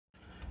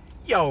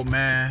Yo,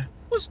 man.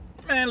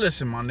 Man,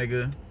 listen, my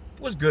nigga.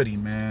 What's goody,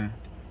 man?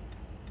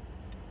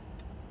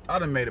 I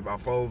done made about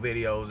 4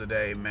 videos a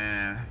day,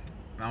 man.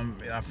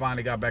 I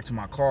finally got back to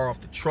my car off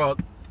the truck.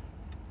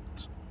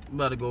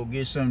 About to go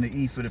get something to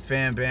eat for the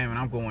fam bam, and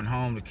I'm going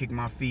home to kick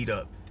my feet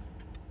up.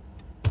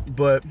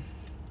 But,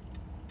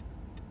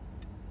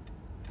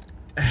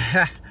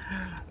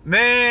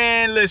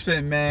 man,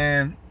 listen,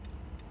 man.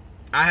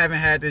 I haven't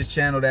had this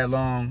channel that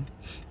long.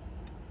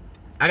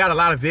 I got a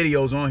lot of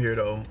videos on here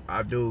though.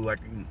 I do, like,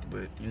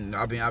 but you know,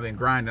 I've been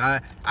grinding.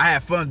 I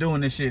have fun doing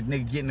this shit,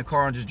 nigga. Get in the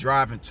car and just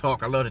drive and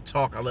talk. I love to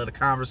talk. I love to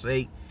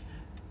conversate.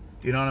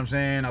 You know what I'm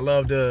saying? I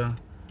love the,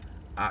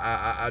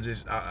 I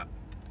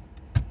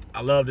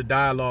love the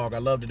dialogue. I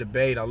love the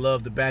debate. I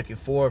love the back and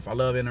forth. I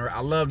love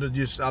to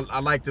just, I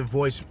like to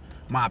voice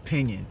my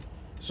opinion.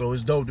 So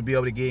it's dope to be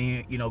able to get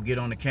in, you know, get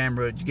on the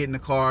camera, get in the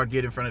car,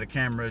 get in front of the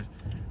camera,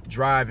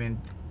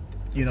 driving.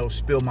 You know,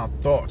 spill my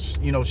thoughts,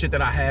 you know, shit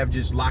that I have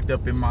just locked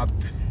up in my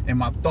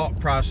thought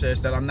process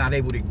that I'm not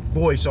able to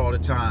voice all the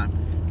time.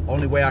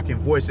 Only way I can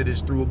voice it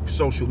is through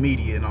social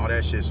media and all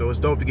that shit. So it's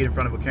dope to get in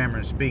front of a camera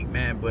and speak,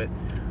 man. But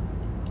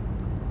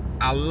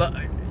I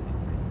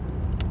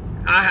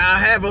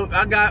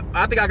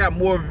think I got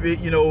more,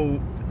 you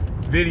know,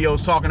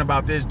 videos talking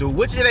about this dude,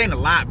 which it ain't a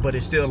lot, but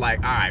it's still like,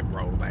 all right,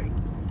 bro, like,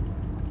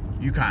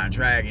 you kind of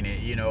dragging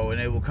it, you know,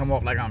 and it will come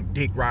off like I'm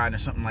dick riding or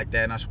something like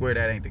that. And I swear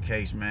that ain't the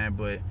case, man.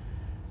 But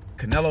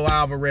Canelo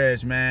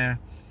Alvarez, man.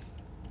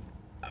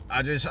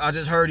 I just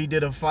heard he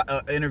did a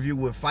interview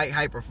with Fight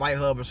Hype or Fight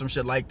Hub or some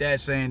shit like that,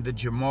 saying the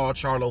Jamal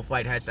Charlo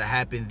fight has to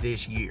happen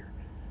this year.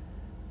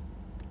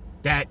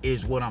 That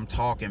is what I'm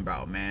talking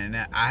about, man.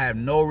 I have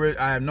no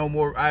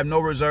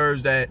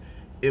reserves that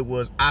it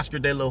was Oscar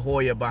De La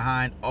Hoya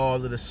behind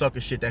all of the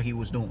sucker shit that he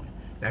was doing,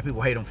 that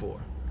people hate him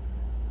for.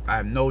 I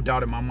have no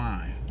doubt in my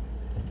mind.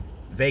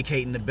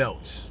 Vacating the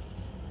belts.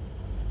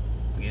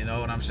 You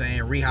know what I'm saying?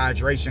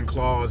 Rehydration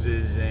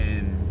clauses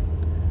and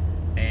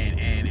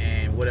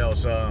what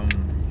else?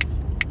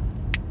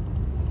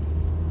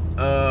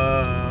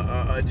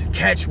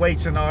 Catch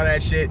weights and all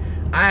that shit.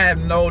 I have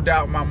no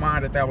doubt in my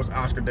mind that was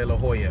Oscar De La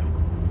Hoya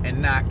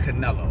and not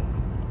Canelo.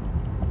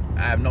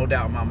 I have no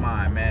doubt in my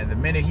mind, man. The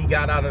minute he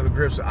got out of the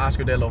grips of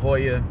Oscar De La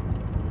Hoya,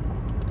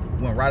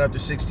 went right up to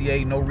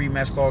 68, no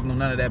rematch clause, no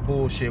none of that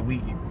bullshit.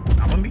 I'm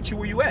gonna meet you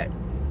where you at.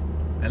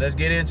 And let's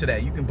get into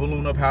that. You can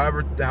balloon up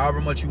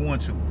however much you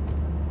want to.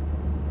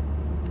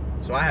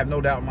 So I have no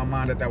doubt in my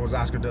mind that was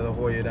Oscar De La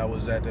Hoya that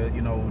was at the,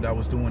 you know, that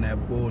was doing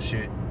that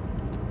bullshit.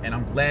 And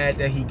I'm glad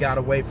that he got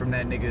away from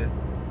that nigga.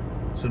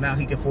 So now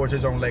he can forge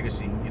his own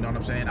legacy. You know what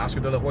I'm saying? Oscar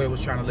De La Hoya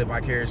was trying to live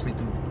vicariously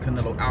through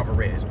Canelo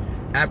Alvarez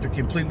after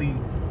completely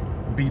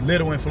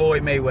belittling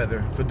Floyd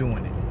Mayweather for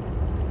doing it.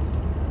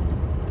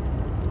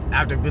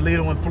 After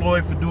belittling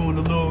Floyd for doing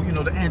the little, you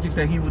know, the antics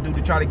that he would do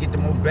to try to get the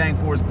most bang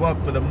for his buck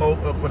for the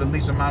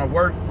least amount of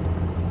work,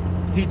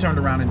 he turned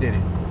around and did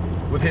it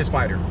with his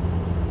fighter.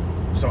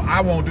 So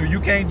I won't do.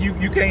 You can't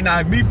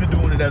knock me for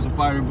doing it as a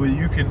fighter, but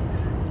you can.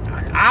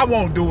 I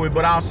won't do it,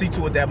 but I'll see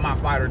to it that my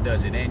fighter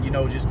does it. And you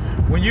know, just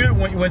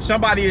when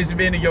somebody has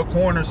been in your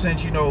corner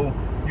since, you know,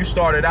 you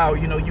started out,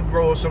 you know, you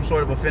grow some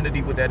sort of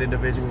affinity with that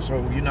individual, so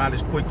you're not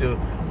as quick to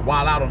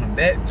wild out on them.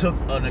 That took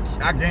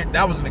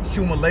that was an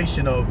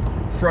accumulation of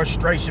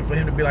frustration for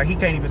him to be like, he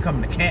can't even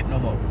come to camp no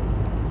more.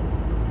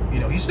 You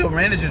know, he still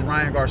manages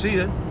Ryan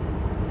Garcia,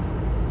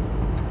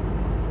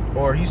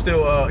 or he's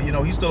still you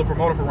know, he's still a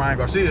promoter for Ryan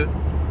Garcia.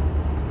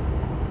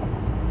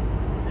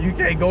 You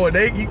can't go in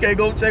there, you can't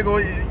go check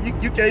on,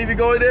 you can't even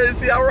go in there and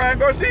see how Ryan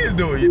Garcia is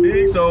doing, you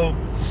dig? So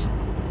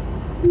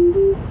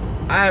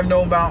I have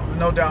no doubt in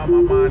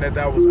my mind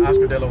that was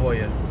Oscar De La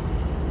Hoya.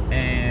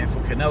 And for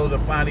Canelo to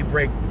finally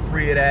break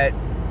free of that,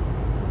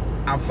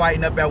 I'm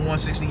fighting up at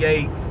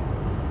 168.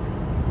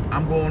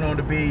 I'm going on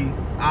to be,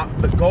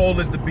 the goal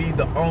is to be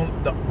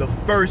the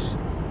first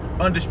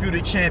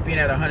undisputed champion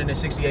at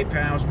 168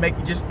 pounds.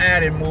 Just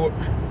adding more,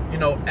 you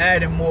know,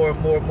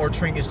 more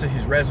trinkets to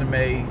his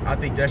resume. I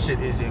think that shit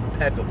is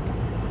impeccable.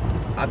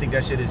 I think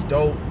that shit is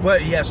dope.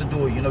 But he has to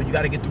do it. You know, you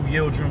got to get through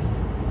Yildirim.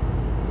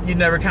 You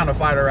never count a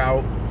fighter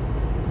out.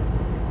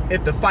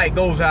 If the fight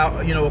goes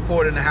out, you know,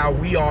 according to how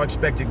we all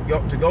expect it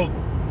to go,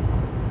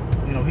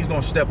 you know, he's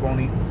gonna step on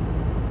him.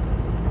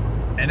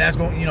 And that's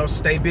going to, you know,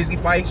 stay busy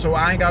fight. So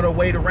I ain't got to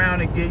wait around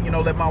and get, you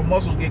know, let my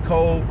muscles get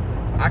cold.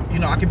 I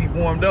can be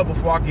warmed up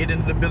before I get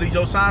into the Billy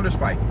Joe Saunders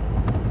fight.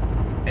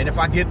 And if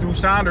I get through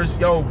Saunders,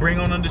 yo, bring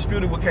on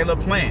Undisputed with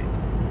Caleb Plant.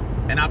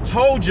 And I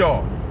told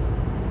y'all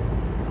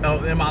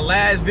in my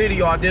last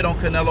video I did on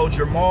Canelo,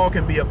 Jamal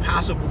can be a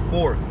possible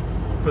fourth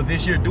for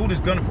this year. Dude is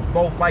gunning for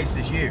 4 fights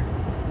this year.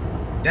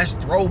 That's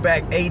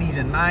throwback 80s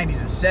and 90s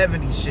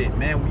and 70s shit,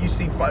 man. When you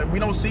see we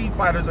don't see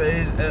fighters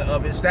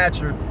of his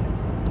stature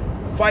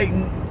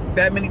fighting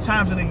that many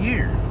times in a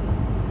year.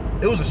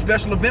 It was a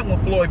special event when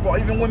Floyd fought.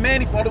 Even when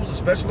Manny fought, it was a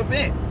special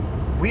event.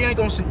 We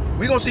gonna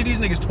see these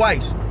niggas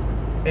twice,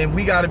 and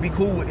we gotta be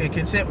cool with and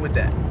content with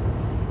that.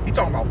 He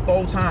talking about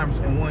 4 times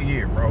in 1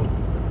 year, bro.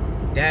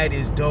 That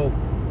is dope.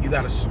 You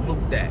gotta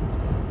salute that.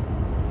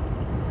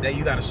 That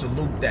you gotta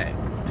salute that.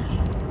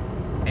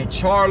 And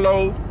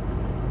Charlo,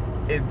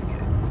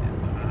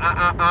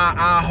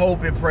 I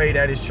hope and pray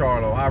that it's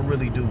Charlo. I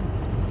really do.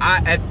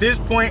 At this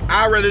point,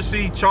 I'd rather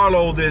see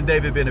Charlo than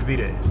David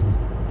Benavidez.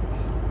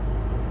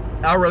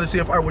 I'd rather see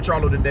a fight with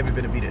Charlo than David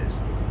Benavidez.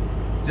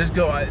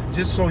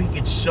 Just so he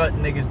can shut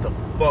niggas the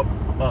fuck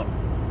up.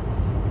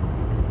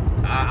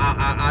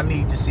 I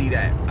need to see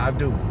that. I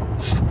do.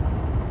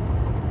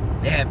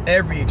 They have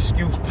every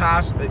excuse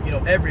possible,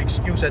 every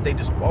excuse at their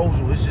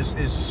disposal.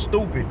 It's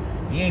stupid.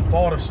 He ain't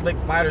fought a slick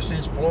fighter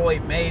since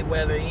Floyd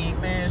Mayweather. He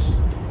ain't, man.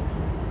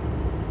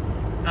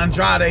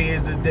 Andrade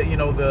is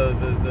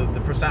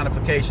the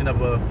personification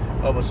of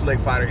a slick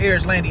fighter.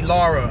 Here's Landy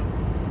Lara.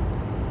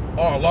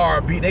 Oh,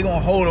 Lara beat. They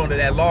gonna hold on to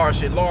that Lara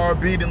shit. Lara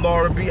beat.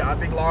 I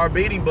think Lara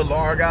beat him, but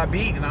Lara got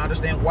beat, and I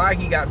understand why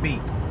he got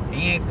beat.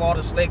 He ain't fought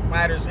a slick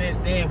fighter since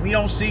then. We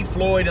don't see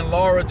Floyd and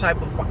Lara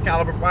type of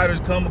caliber fighters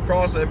come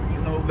across, that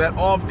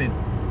often.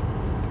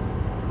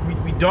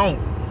 We don't.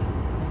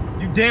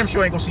 You damn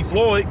sure ain't gonna see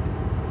Floyd.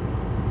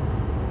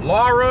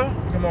 Lara,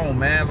 come on,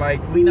 man.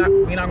 Like we not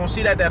gonna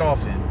see that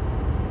often.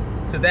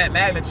 To that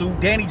magnitude.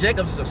 Danny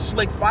Jacobs is a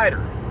slick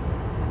fighter.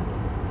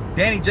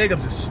 Danny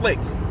Jacobs is slick.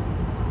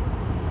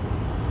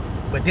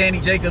 But Danny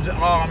Jacobs,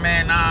 oh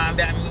man,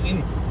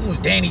 who was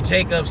Danny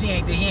Jacobs? He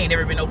ain't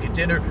never been no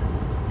contender.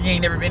 He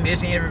ain't never been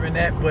this, he ain't never been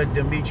that. But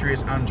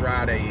Demetrius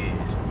Andrade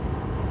is,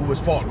 who has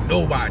fought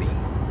nobody.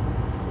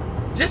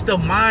 Just the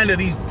mind of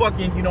these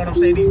fucking,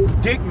 these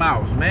dick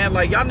mouths, man.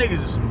 Like, y'all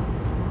niggas is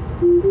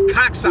some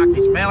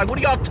cocksockets, man. Like, what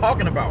are y'all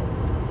talking about?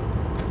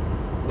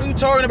 What are you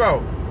talking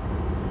about?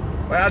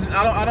 Like,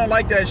 I don't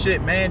like that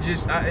shit, man.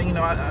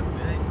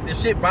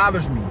 This shit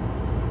bothers me.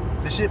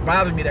 The shit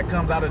bothers me that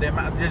comes out of their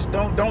mouth. Just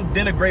don't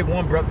denigrate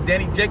one brother.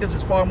 Danny Jacobs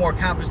is far more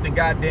accomplished than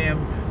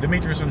goddamn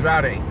Demetrius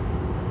Andrade.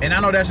 And I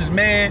know that's his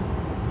man,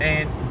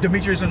 and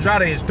Demetrius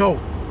Andrade is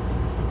dope.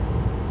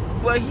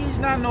 But he's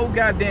not no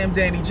goddamn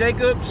Danny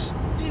Jacobs.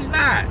 He's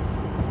not.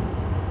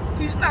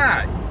 He's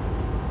not.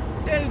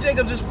 Danny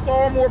Jacobs is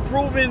far more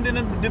proven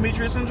than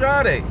Demetrius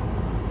Andrade.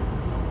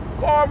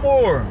 Far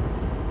more.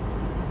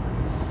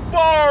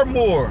 Far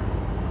more.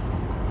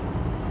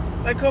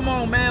 Like, come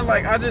on, man.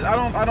 Like, I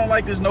don't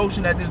like this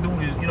notion that this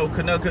dude is,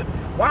 Canelo.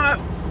 Why?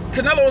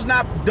 Canelo is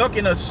not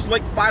ducking a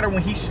slick fighter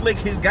when he slick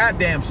his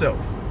goddamn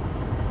self.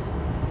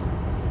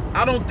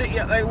 I don't think,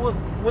 like,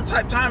 what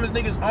type of time is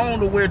niggas on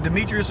to where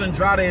Demetrius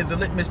Andrade is the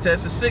litmus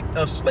test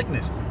of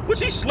slickness?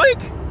 Which he's slick.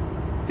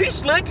 He's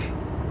slick.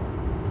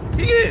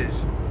 He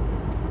is.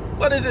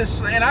 What is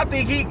this? And I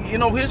think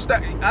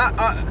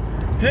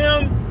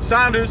him,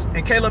 Saunders,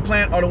 and Caleb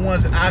Plant are the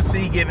ones that I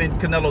see giving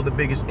Canelo the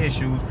biggest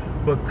issues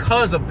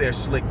because of their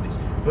slickness,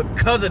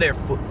 because of their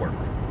footwork.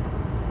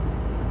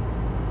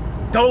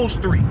 Those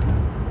three.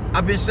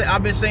 I've been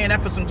saying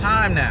that for some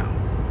time now.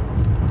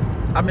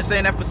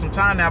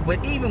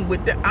 But even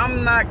with that,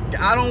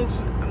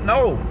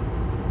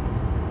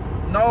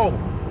 no.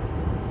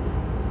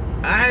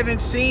 I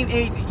haven't seen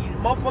anything.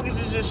 Motherfuckers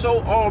is just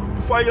so,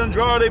 fight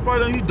Andrade,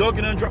 he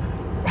ducking Andrade.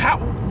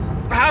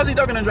 How is he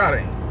ducking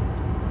Andrade?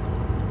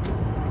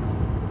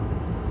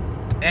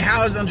 And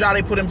how has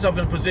Andrade put himself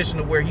in a position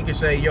to where he can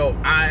say, yo,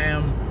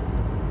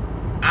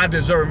 I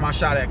deserve my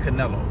shot at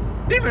Canelo?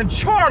 Even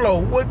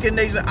Charlo, what can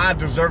they say? I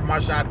deserve my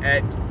shot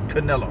at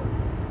Canelo.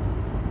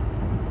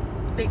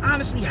 They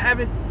honestly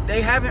haven't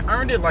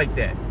earned it like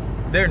that.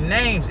 Their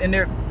names, and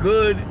they're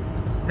good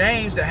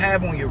names to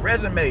have on your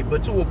resume,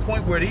 but to a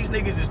point where these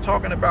niggas is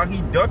talking about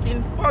he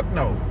ducking, fuck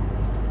no.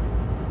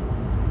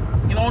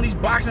 On these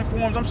boxing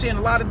forums, I'm seeing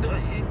a lot of,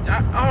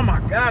 oh my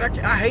God,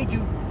 I hate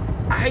you.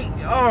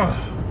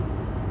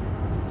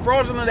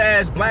 Fraudulent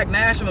ass black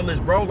nationalists,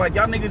 bro. Like,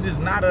 y'all niggas is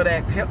not of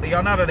that,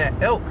 y'all not of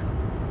that ilk.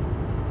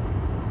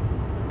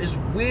 It's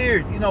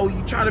weird, you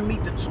try to meet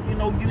you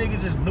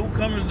niggas is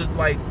newcomers to,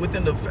 like,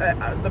 within the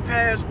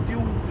past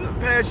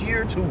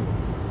year or two.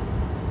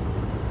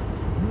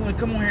 You want to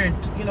come on here and,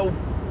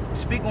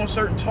 speak on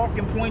certain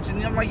talking points,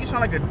 and I'm like, you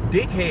sound like a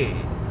dickhead.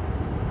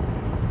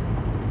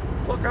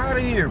 Fuck out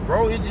of here,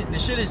 bro. The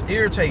shit is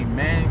irritating,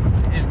 man.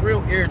 It's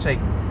real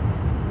irritating.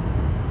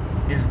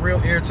 It's real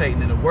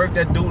irritating, and the work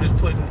that dude is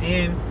putting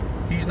in,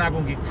 he's not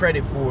gonna get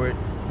credit for it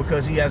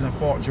because he hasn't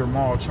fought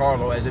Jermall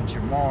Charlo, as if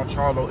Jermall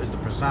Charlo is the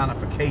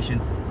personification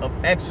of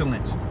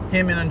excellence.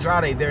 Him and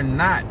Andrade, they're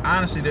not.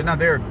 Honestly, they're not.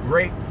 They're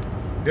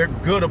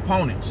good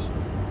opponents.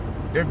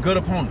 They're good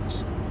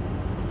opponents.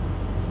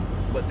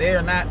 But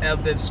they're not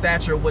of the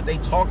stature of what they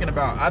talking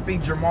about. I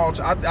think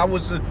I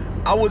would say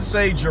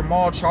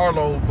Jermall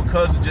Charlo,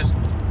 because of just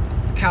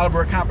the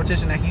caliber of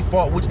competition that he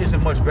fought, which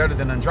isn't much better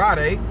than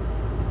Andrade.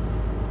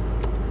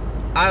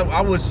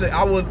 I would say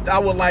I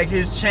would like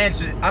his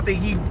chances. I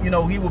think he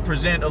would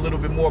present a little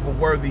bit more of a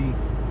worthy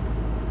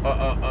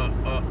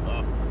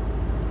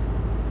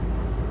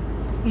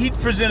he'd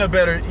present a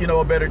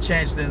better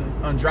chance than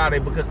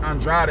Andrade, because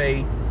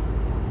Andrade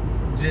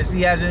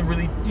he hasn't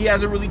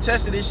really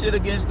tested his shit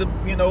against the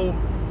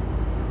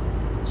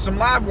some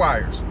live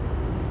wires.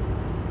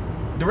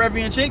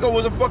 Derevianchenko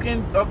was a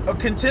fucking a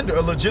contender,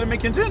 a legitimate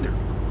contender.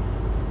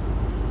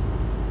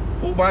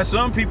 who by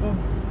some people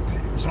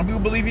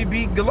believe he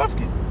beat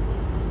Golovkin.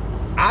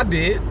 I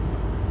did,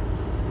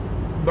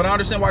 but I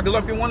understand why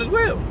Golovkin won as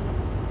well.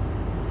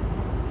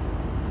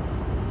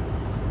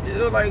 You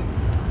know, like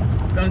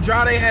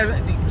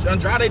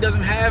Andrade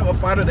doesn't have a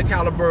fighter the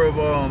caliber of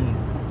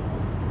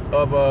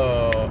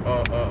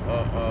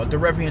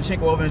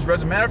Derevianchenko over his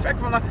resume. Matter of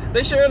fact,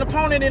 they share an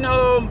opponent in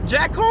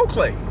Jack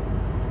Coleclay,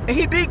 and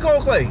he beat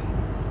Coleclay.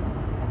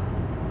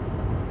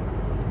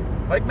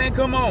 Like, man,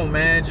 come on,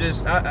 man.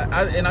 Just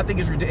I think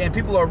it's ridiculous. And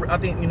people are, I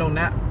think,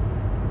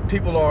 now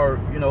people are,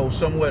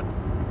 somewhat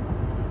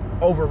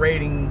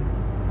overrating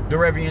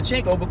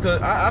Derevianchenko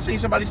because I seen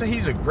somebody say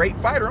he's a great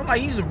fighter. I'm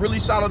like, he's a really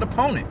solid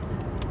opponent.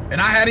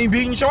 And I had him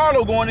beating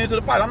Charlo going into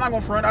the fight. I'm not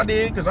gonna front, I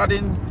did, because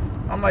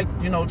I'm like,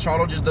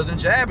 Charlo just doesn't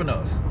jab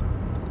enough.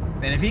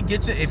 And if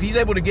he's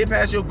able to get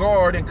past your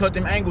guard and cut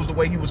them angles the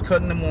way he was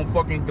cutting them on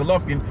fucking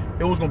Golovkin,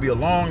 it was gonna be a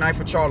long night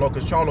for Charlo,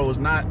 because Charlo is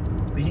not,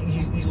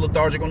 he's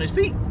lethargic on his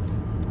feet.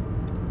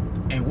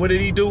 And what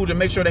did he do to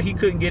make sure that he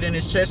couldn't get in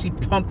his chest? He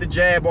pumped the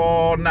jab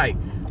all night.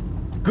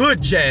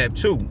 Good jab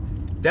too.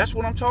 That's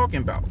what I'm talking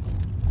about.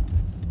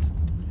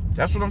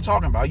 That's what I'm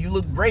talking about. You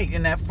look great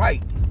in that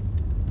fight.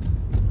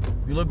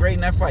 You look great in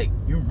that fight.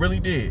 You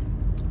really did.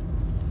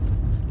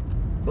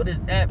 But is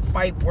that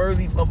fight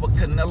worthy of a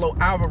Canelo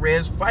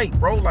Alvarez fight,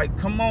 bro? Like,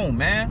 come on,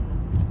 man.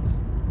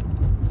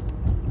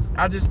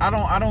 I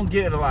don't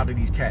get a lot of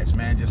these cats,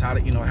 man. Just how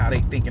they, how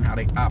they think and how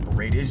they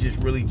operate. It's just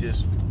really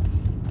just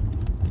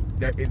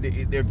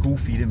they're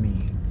goofy to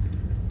me.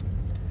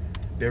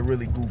 They're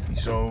really goofy.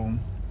 So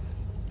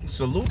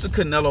salute to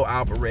Canelo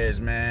Alvarez,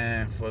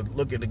 man, for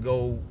looking to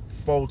go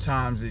 4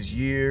 times this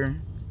year.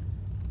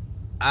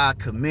 I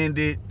commend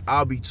it.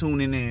 I'll be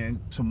tuning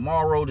in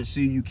tomorrow to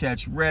see you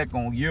catch wreck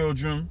on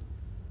Yildirim.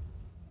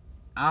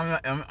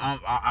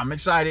 I'm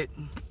excited.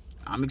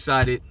 I'm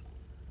excited.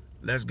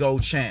 Let's go,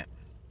 champ.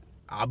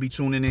 I'll be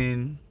tuning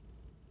in.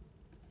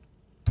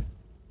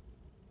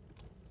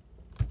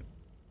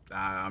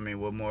 I mean,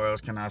 what more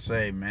else can I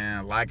say,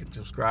 man? Like and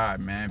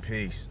subscribe, man.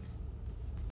 Peace.